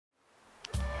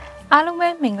အားလုံးပဲ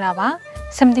မင်္ဂလာပါ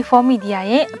74 media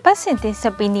ရဲ့အပတ်စဉ်တင်ဆ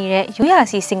က်ပေးနေတဲ့ရိုးရာ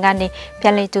စီစဉ်ကနေပြ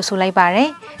န်လည်ကြိုဆိုလိုက်ပါရယ်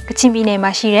ကချင်ပြည်နယ်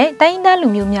မှာရှိတဲ့တိုင်းရင်းသားလူ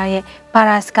မျိုးများရဲ့ဘာ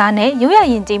သာစကားနဲ့ရိုးရာ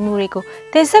ယဉ်ကျေးမှုတွေကို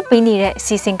တင်ဆက်ပေးနေတဲ့အ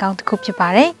စီအစဉ်ကောင်းတစ်ခုဖြစ်ပါ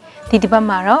တယ်ဒီတစ်ပတ်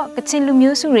မှာတော့ကချင်လူ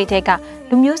မျိုးစုတွေထက်က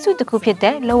လူမျိုးစုတစ်ခုဖြစ်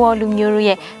တဲ့လောဝလူမျိုးတို့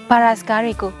ရဲ့ဘာသာစကား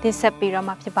တွေကိုတင်ဆက်ပေးတော့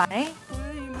မှာဖြစ်ပါတယ်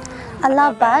အလ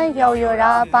ဘန်ရော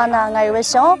ရာပါနာငိုင်ရ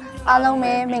ရှောအားလုံး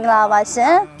ပဲမင်္ဂလာပါရှ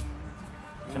င်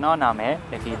ကျွန်တော်နာမည်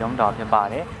လက်ဖီလုံးတော်ဖြစ်ပါ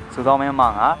တယ်။ဆိုတော့မင်းမ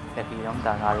ကလက်ဖီလုံး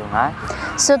တာကားရုံငိုင်း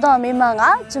ဆိုတော့မင်းမက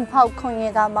ဂျွန်ဖောက်ခွန်ရ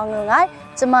ကမောင်ရုံငိုင်း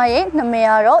ကျမရဲ့နာမည်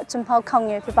ကတော့ဂျွန်ဖောက်ခွန်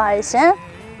ရဖြစ်ပါတယ်ရှင်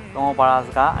။တော့ဘာသာစ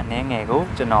ကားအနည်းငယ်ကို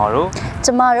ကျ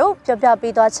မတို့ပြောပြ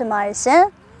ပေးသွားချင်ပါတယ်ရှင်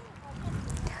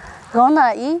။ရောနာ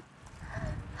ဤ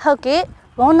ဟုတ်ကဲ့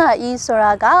ရောနာဤဆို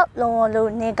တာကလုံးဝလို့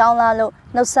နေကောင်းလားလို့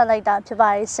နှုတ်ဆက်လိုက်တာဖြစ်ပါ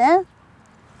တယ်ရှင်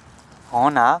။ဟော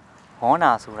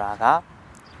နာဆိုတာက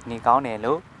နေကောင်းတယ်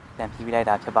လို့ပြန်ပြလိုက်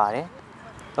တာဖြစ်ပါတယ်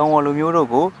။တောင်ဝလူမျိုးတို့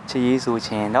ကိုခြေရေးဆို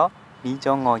ခြင်းတော့နီး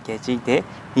ကျောင်းငေါ်ကြဲကြည့်တ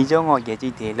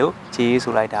ယ်လို့ခြေရေး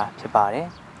ဆိုလိုက်တာဖြစ်ပါတယ်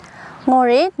။ငို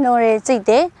ရဲနိုရဲကြည့်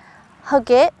တယ်ဟုတ်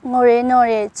ကဲ့ငိုရဲနို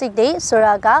ရဲကြည့်တယ်ဆို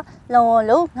တာကလုံးဝ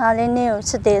လို့ငါလေးနေကို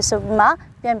ချစ်တယ်ဆိုပြီးမှ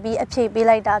ပြန်ပြီးအဖြေပေး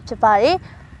လိုက်တာဖြစ်ပါတယ်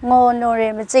။ငိုနိုရဲ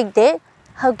မကြည့်တယ်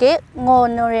ဟုတ်ကဲ့ငို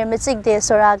နိုရဲမကြည့်တယ်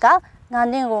ဆိုတာကငါ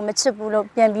နဲ့ကိုမချစ်ဘူးလို့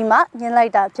ပြန်ပြီးမှညှင်းလို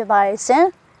က်တာဖြစ်ပါတယ်ရှင်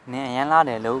။နင်အရန်လာ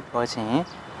တယ်လို့ပြောချင်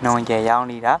နုံကြဲ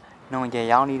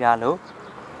ရောင်းနေတာလို့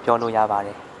ပြောလို့ရပါတ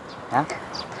ယ်နော်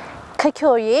ခက်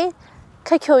ချို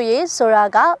ရေးဆိုတာ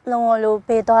ကလုံးဝလို့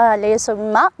ဘေးသွားတာလေးဆို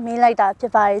ပြီးမှမေးလိုက်တာဖြ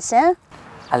စ်ပါတယ်ရှင်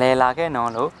အလဲလာခဲ့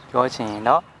နော်လို့ပြောချင်ရင်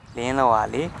တော့လင်းလော်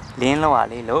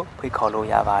လေးလို့ဖိတ်ခေါ်လို့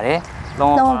ရပါတယ်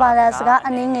လုံးပါလာစကား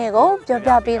အနည်းငယ်ကိုပြော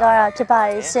ပြပေးသွားတာဖြစ်ပါ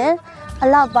တယ်ရှင်အ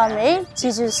လောက်ပါမယ်ဂျီ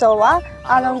ဇူးဆိုပါ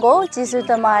အားလုံးကိုဂျီဇူး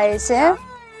တင်ပါတယ်ရှင်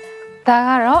ဒါက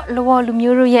တော့လောဝလူ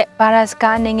မျိုးတို့ရဲ့ဘာသာစ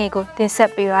ကားအနေငယ်ကိုတင်ဆ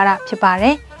က်ပေးရတာဖြစ်ပါတ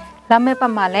ယ်လာမယ့်ပ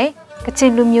တ်မှာလည်းကချ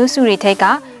င်လူမျိုးစုတွေထက်က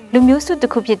လူမျိုးစုတ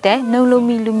စ်ခုဖြစ်တဲ့နှုံလုံး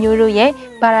မီလူမျိုးတို့ရဲ့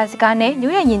ဘာသာစကားနဲ့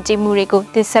ရိုးရာယဉ်ကျေးမှုတွေကို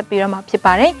တင်ဆက်ပေးရမှာဖြစ်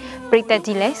ပါတယ်ပရိသတ်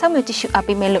ကြီးလည်းစောင့်မျှော်ကြည့်ရှုအား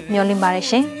ပေးမယ်လို့မျှော်လင့်ပါတယ်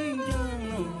ရှင်